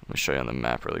 Let me show you on the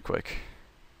map really quick.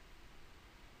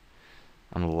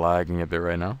 I'm lagging a bit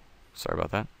right now. Sorry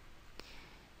about that.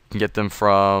 You can get them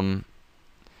from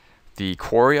the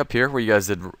quarry up here, where you guys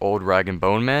did Old Rag and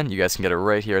Bone Man. You guys can get it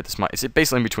right here at this mine. It's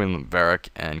basically in between Varric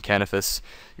and Canifis.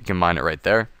 You can mine it right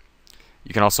there.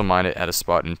 You can also mine it at a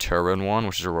spot in Turin 1,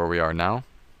 which is where we are now.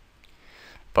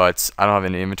 But I don't have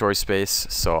any inventory space,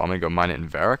 so I'm gonna go mine it in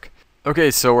Varric. Okay,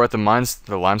 so we're at the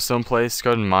limestone place.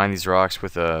 Go ahead and mine these rocks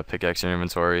with a pickaxe in your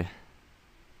inventory. You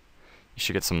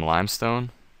should get some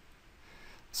limestone.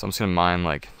 So I'm just gonna mine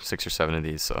like 6 or 7 of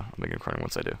these, so I'll make a recording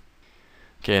once I do.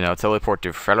 Okay, now teleport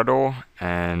to Frelador,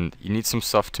 and you need some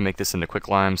stuff to make this into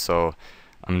quicklime, so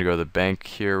I'm gonna go to the bank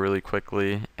here really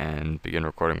quickly and begin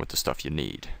recording with the stuff you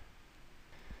need.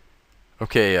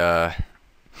 Okay,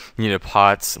 you need a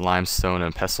pot, limestone,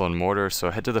 and pestle and mortar,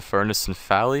 so head to the furnace in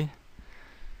Fally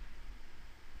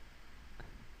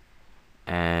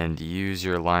and use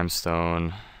your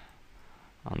limestone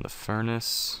on the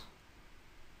furnace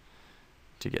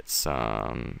to get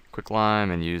some quicklime,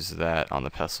 and use that on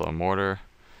the pestle and mortar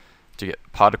to get a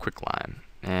pot of quicklime.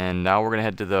 And now we're going to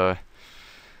head to the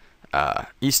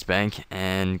east bank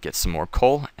and get some more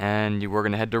coal, and we're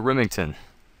going to head to Remington,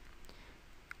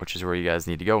 which is where you guys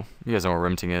need to go. You guys know where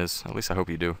Remington is. At least I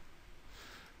hope you do.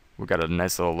 We've got a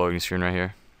nice little loading screen right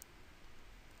here.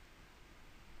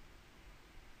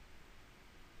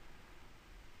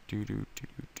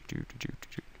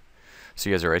 So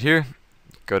you guys are right here.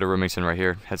 Go to Remington right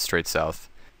here. Head straight south.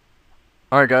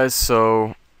 Alright guys,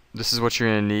 so this is what you're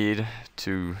going to need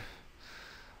to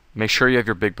make sure you have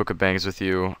your big book of bangs with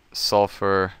you.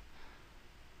 Sulfur,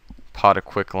 pot of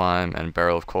quicklime, and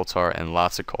barrel of coal tar, and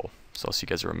lots of coal. So I'll see you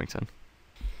guys at Remington.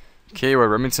 Okay, we're at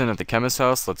Remington at the chemist's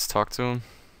house. Let's talk to him.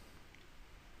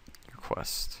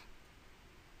 Request.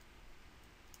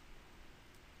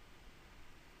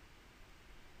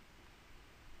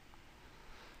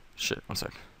 Shit, one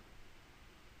sec.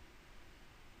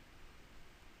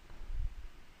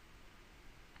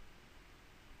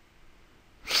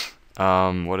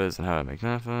 What is and how to make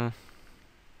naphtha?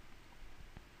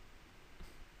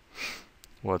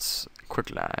 What's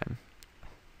quicklime?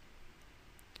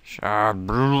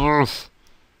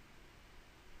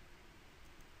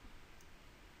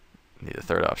 Need a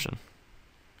third option.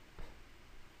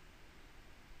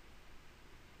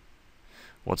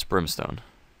 What's brimstone?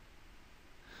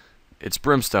 It's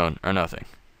brimstone or nothing.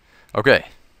 Okay.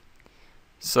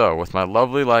 So, with my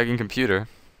lovely lagging computer,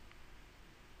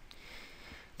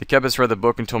 the chemist read the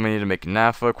book and told me I need to make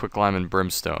naphtha, quicklime, and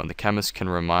brimstone. The chemist can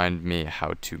remind me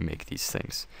how to make these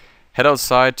things. Head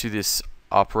outside to this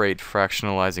operate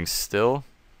fractionalizing still.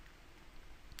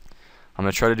 I'm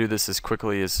going to try to do this as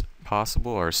quickly as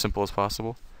possible, or as simple as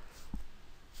possible.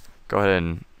 Go ahead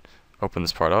and open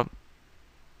this part up.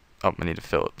 Oh, I need to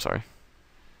fill it, sorry.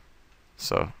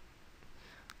 So,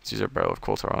 let's use our barrel of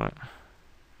coal tar on it.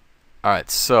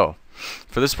 Alright, so,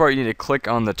 for this part you need to click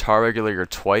on the tar regulator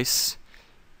twice,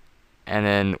 and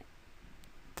then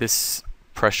this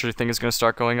pressure thing is going to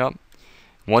start going up.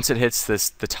 Once it hits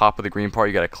the top of the green part,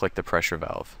 you got to click the pressure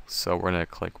valve. So we're going to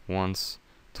click once,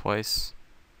 twice,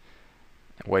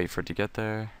 and wait for it to get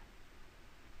there.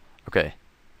 Okay,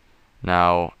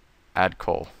 now add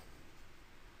coal.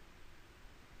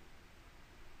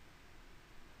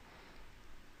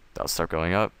 That'll start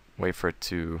going up. Wait for it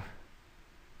to...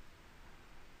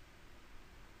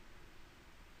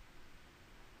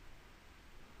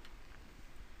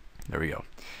 There we go.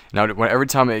 Now, every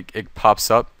time it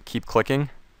pops up, keep clicking.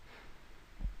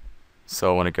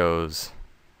 So when it goes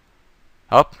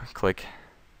up, click.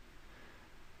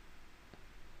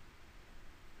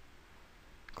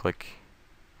 Click.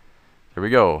 There we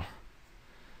go.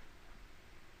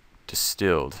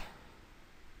 Distilled.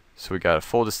 So we got a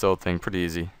full distilled thing, pretty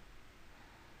easy.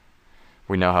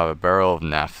 We now have a barrel of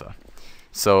naphtha.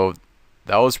 So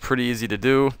that was pretty easy to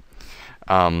do.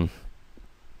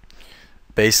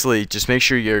 Basically, just make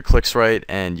sure your clicks right,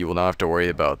 and you will not have to worry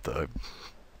about the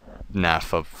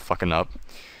naphtha fucking up.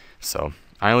 So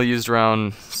I only used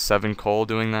around 7 coal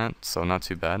doing that, so not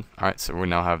too bad. Alright, so we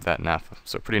now have that naphtha.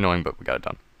 So pretty annoying, but we got it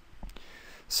done.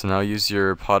 So now use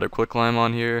your pot of quicklime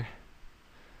on here,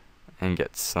 and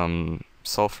get some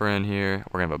sulfur in here.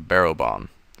 We're gonna have a barrel bomb.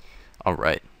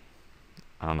 Alright.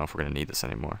 I don't know if we're gonna need this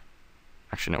anymore.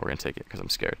 Actually, no, we're gonna take it because I'm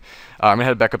scared. I'm gonna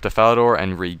head back up to Falador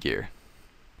and re-gear.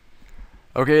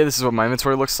 Okay, this is what my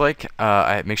inventory looks like.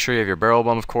 Make sure you have your barrel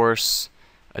bomb, of course.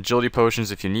 Agility potions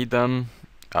if you need them.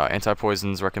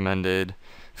 Antipoison's recommended.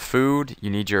 Food, you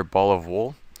need your ball of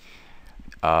wool.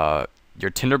 Your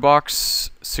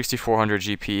Tinderbox, 6400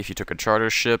 GP if you took a charter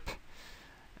ship.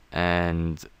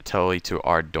 And tele to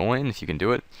Ardoin if you can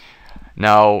do it.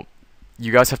 Now,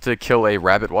 you guys have to kill a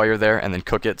rabbit while you're there and then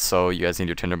cook it, so you guys need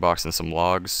your Tinderbox and some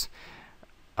logs.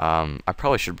 I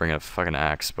probably should bring a fucking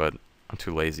axe, but I'm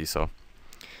too lazy, so...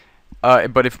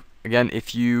 but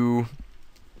if you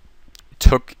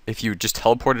just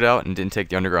teleported out and didn't take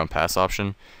the underground pass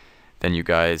option, then you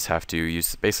guys have to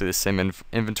use basically the same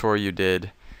inventory you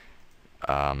did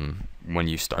when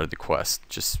you started the quest.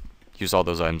 Just use all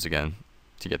those items again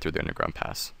to get through the underground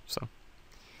pass. So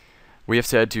we have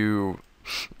to head to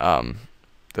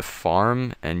the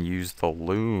farm and use the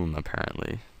loom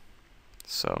apparently.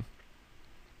 So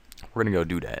we're gonna go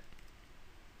do that.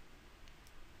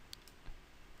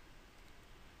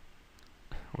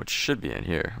 Which should be in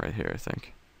here, right here, I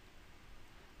think.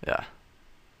 Yeah.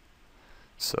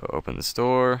 So open this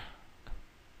door.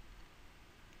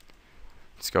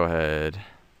 Let's go ahead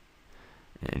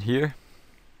in here.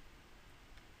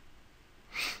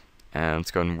 And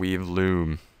let's go and weave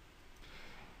loom.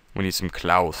 We need some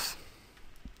cloth.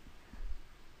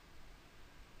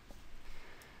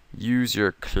 Use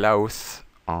your cloth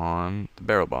on the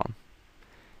barrel bomb.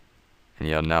 And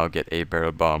you'll now get a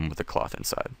barrel bomb with a cloth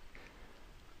inside.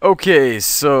 Okay,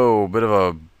 so bit of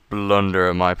a blunder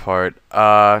on my part.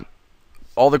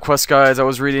 All the quest guides I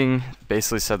was reading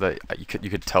basically said that you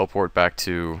could teleport back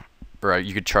to, or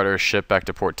you could charter a ship back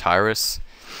to Port Tyras,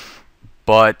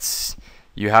 but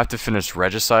you have to finish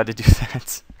Regicide to do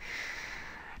that.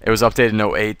 It was updated in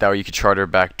 08 that way you could charter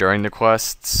back during the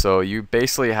quest, so you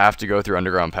basically have to go through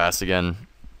Underground Pass again,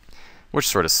 which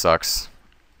sort of sucks,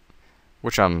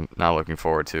 which I'm not looking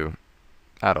forward to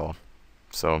at all.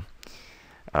 So.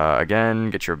 Again,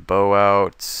 get your bow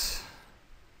out.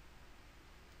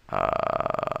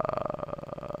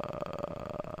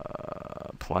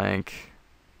 Plank.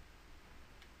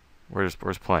 Where's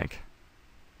plank?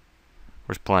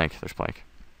 Where's plank? There's plank.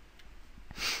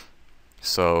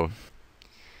 So,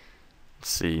 let's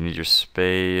see. You need your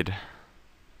spade.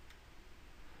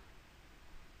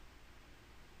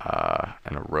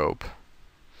 And a rope.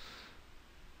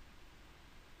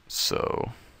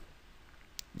 So.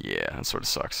 Yeah, that sort of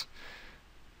sucks.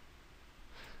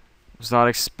 Was not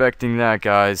expecting that,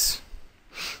 guys.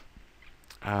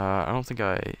 I don't think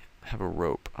I have a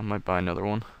rope. I might buy another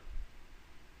one.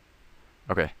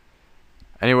 Okay.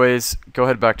 Anyways, go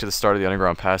ahead back to the start of the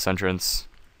Underground Pass entrance.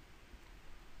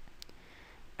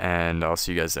 And I'll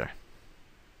see you guys there.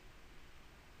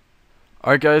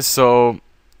 Alright guys, so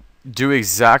do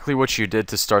exactly what you did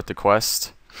to start the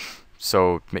quest.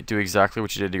 So do exactly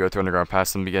what you did to go through Underground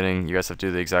Pass in the beginning. You guys have to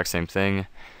do the exact same thing.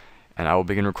 And I will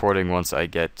begin recording once I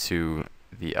get to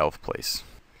the elf place.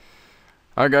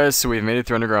 Alright guys, so we've made it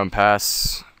through Underground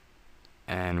Pass.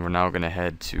 And we're now going to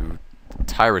head to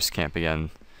Tyras Camp again.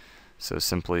 So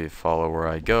simply follow where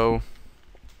I go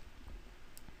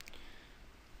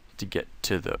to get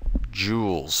to the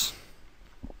jewels.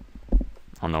 I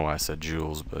don't know why I said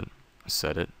jewels, but I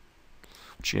said it.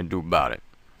 What you gonna do about it?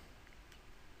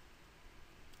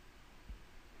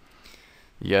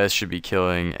 You guys should be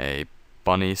killing a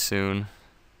bunny soon.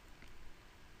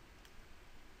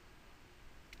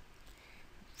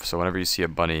 So whenever you see a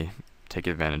bunny, take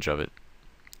advantage of it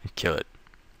and kill it.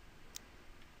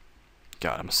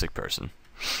 God, I'm a sick person.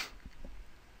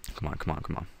 Come on, come on,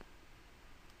 come on.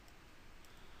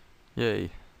 Yay.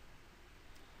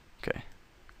 Okay.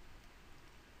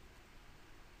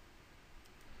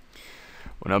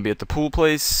 When I'll be at the pool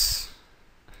place.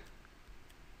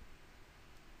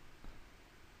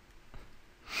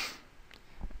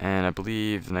 And I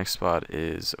believe the next spot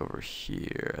is over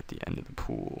here at the end of the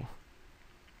pool.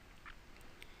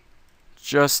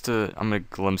 Just to, I'm going to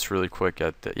glimpse really quick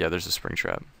at the, yeah, there's a spring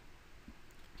trap.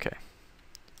 Okay.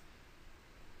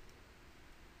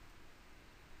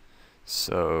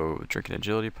 So, drink an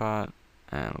agility pot,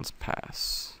 and let's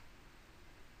pass.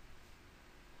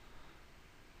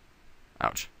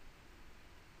 Ouch.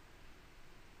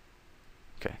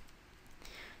 Okay.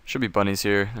 Should be bunnies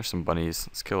here. There's some bunnies.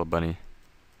 Let's kill a bunny.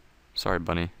 Sorry,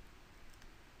 bunny.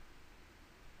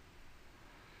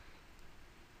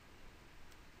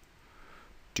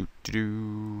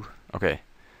 Do. Okay.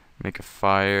 Make a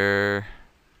fire.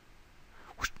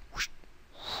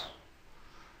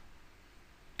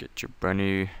 Get your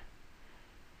bunny.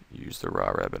 Use the raw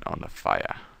rabbit on the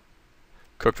fire.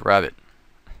 Cooked rabbit.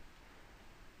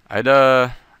 I'd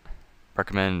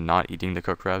recommend not eating the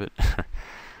cooked rabbit.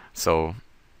 So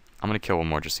I'm gonna kill one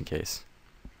more just in case,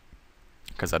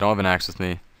 because I don't have an axe with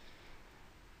me,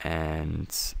 and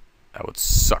that would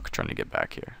suck trying to get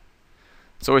back here.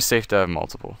 It's always safe to have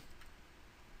multiple.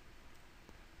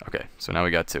 Okay, so now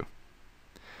we got 2.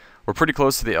 We're pretty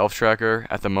close to the elf tracker.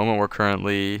 At the moment, we're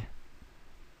currently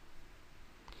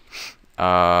where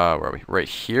are we? Right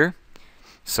here.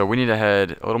 So we need to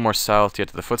head a little more south to get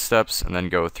to the footsteps, and then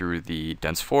go through the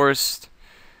dense forest,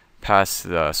 past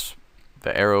the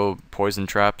arrow poison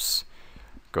traps,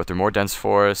 go through more dense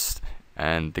forest,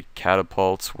 and the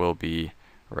catapults will be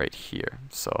right here.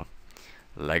 So,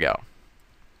 leg out.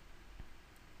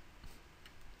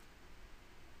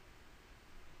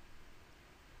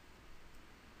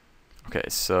 Okay,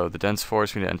 so the dense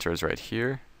forest we need to enter is right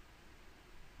here.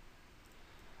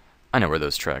 I know where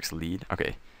those tracks lead.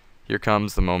 Okay, here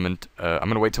comes the moment. I'm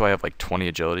going to wait till I have like 20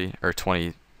 agility, or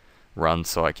 20 runs,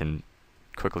 so I can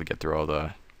quickly get through all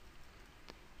the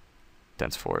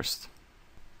dense forest.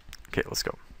 Okay, let's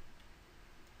go.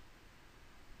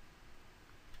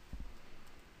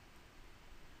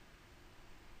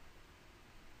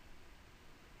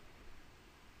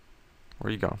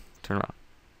 Where you go? Turn around.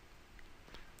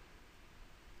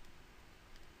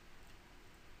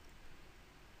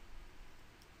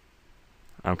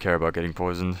 I don't care about getting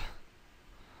poisoned.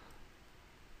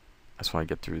 I just want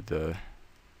to get through the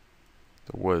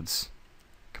woods.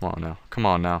 Come on now. Come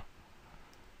on now.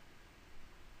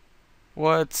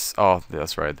 What? Oh,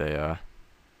 that's right. They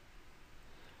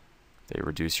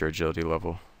reduce your agility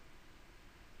level.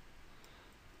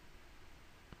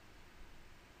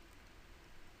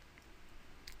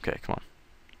 Okay, come on.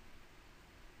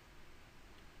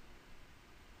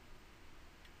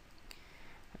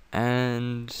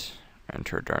 And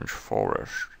enter dense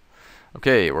forest.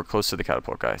 Okay, we're close to the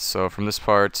catapult, guys. So from this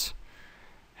part,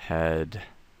 head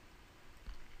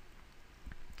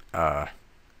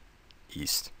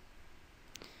east.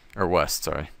 Or west,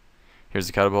 sorry. Here's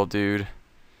the catapult dude.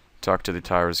 Talk to the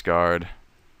Tyras guard.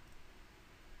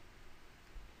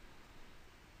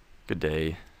 Good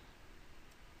day.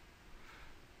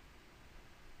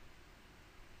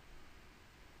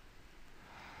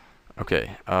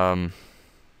 Okay,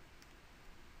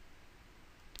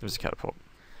 there's a catapult.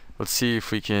 Let's see if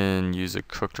we can use a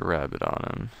cooked rabbit on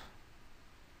him.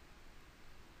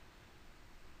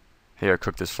 Hey, I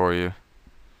cooked this for you.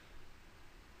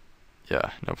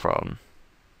 Yeah, no problem.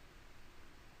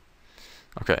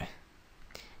 Okay.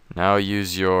 Now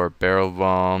use your barrel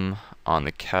bomb on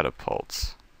the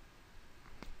catapults.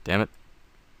 Damn it.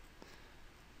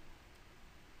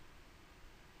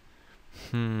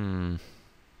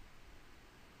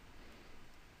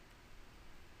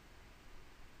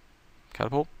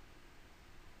 Catapult?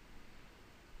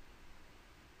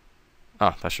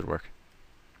 Ah, that should work.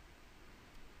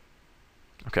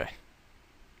 Okay.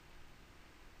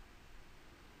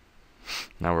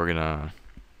 Now we're gonna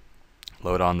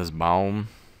load on this bomb.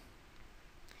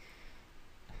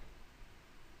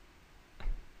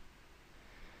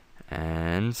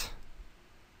 And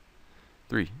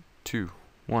 3, 2,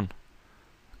 1.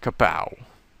 Kapow.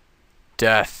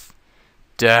 Death.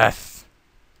 Death.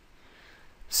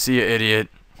 See ya, idiot.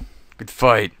 Good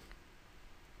fight.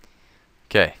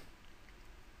 Okay.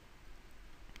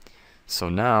 So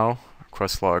now,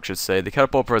 quest log should say, the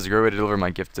catapult provides a great way to deliver my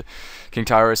gift to King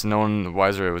Tyras, and no one the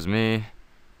wiser it was me.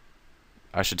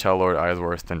 I should tell Lord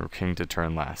Isworth and King to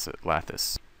turn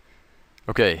Lathis.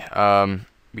 Okay,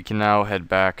 we can now head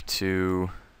back to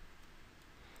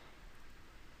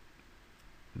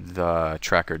the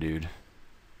tracker dude.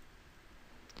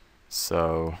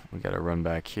 So, we gotta run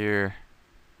back here.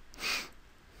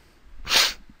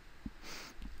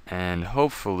 And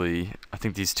hopefully, I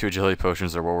think these 2 agility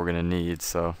potions are what we're gonna need,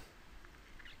 so.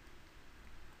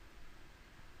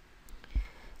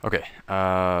 Okay,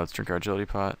 let's drink our agility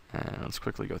pot, and let's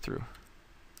quickly go through.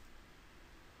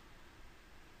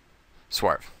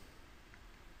 Swerve.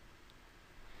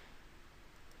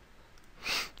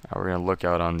 We're gonna look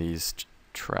out on these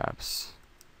traps.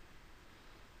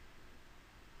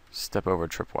 Step over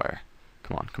tripwire.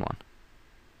 Come on, come on.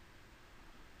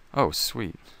 Oh,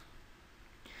 sweet.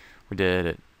 We did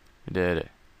it. We did it.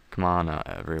 Come on now,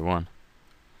 everyone.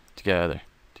 Together.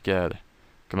 Together.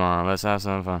 Come on, let's have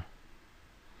some fun.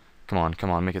 Come on, come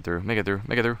on, make it through. Make it through.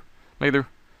 Make it through. Make it through.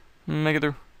 Make it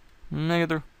through. Make it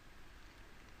through.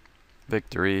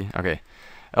 Victory. Okay.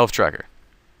 Elf tracker.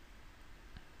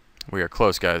 We are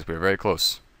close, guys. We are very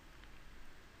close.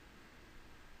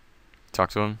 Talk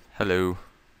to him. Hello.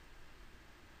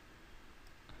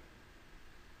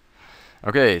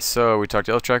 Okay, so we talked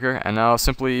to Elf Tracker, and now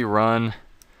simply run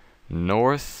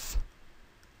northwest.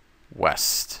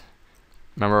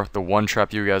 Remember, the one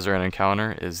trap you guys are going to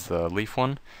encounter is the leaf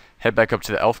one. Head back up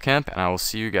to the Elf Camp, and I will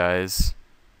see you guys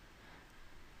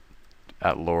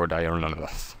at Lord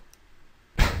Ionanath.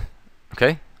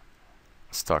 Okay?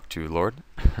 Let's talk to Lord.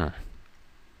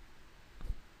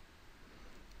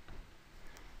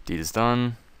 Deed is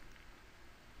done.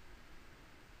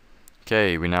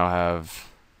 Okay, we now have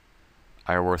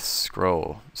Ironworth's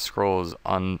scroll.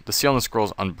 The seal on the scroll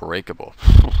is unbreakable.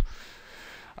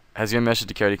 Has you mentioned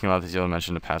to carry King Lathis, you'll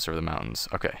mention to pass over the mountains.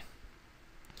 Okay.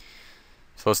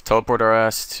 So let's teleport our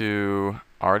ass to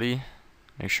Artie.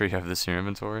 Make sure you have this in your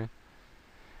inventory.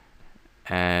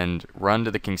 And run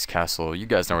to the King's Castle. You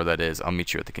guys know where that is. I'll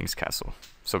meet you at the King's Castle.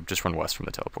 So just run west from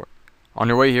the teleport. On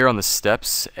your way here on the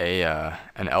steps, an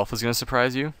elf is going to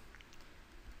surprise you.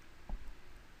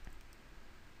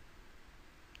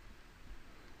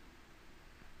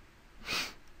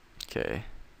 Okay.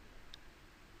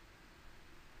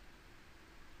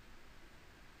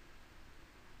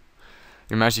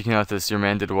 Your Majesty King Lathis, your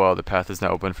man did well. The path is now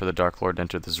open for the Dark Lord to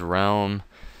enter this realm.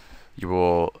 You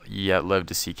will yet live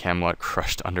to see Camelot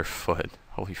crushed underfoot.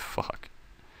 Holy fuck.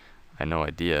 I had no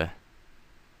idea.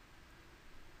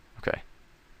 Okay.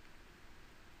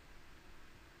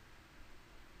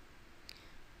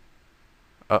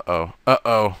 Uh-oh.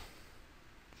 Uh-oh.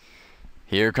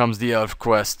 Here comes the elf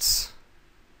quests.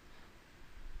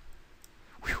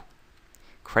 Whew.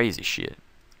 Crazy shit.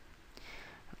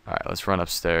 Alright, let's run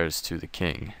upstairs to the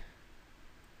king.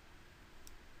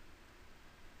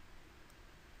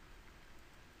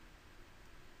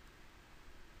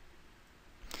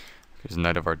 Here's the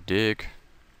Knight of our Dig.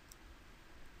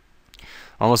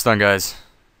 Almost done, guys.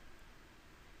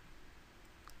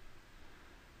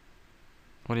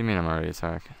 What do you mean I'm already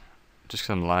attacking? Just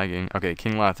 'cause I'm lagging. Okay,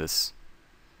 King Lathis.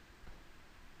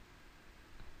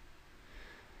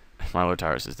 My Lord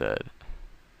Tyras is dead.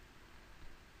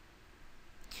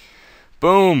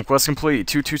 Boom! Quest complete.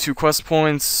 222 quest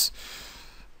points.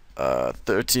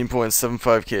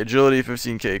 13.75k agility,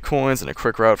 15k coins, and a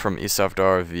quick route from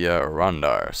Isafdar via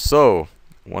Arandar. So,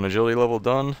 1 agility level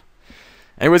done.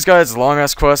 Anyways, guys, long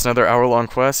ass quest, another hour-long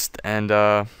quest, and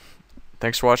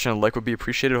thanks for watching. A like would be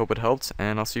appreciated. Hope it helped,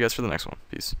 and I'll see you guys for the next one.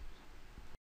 Peace.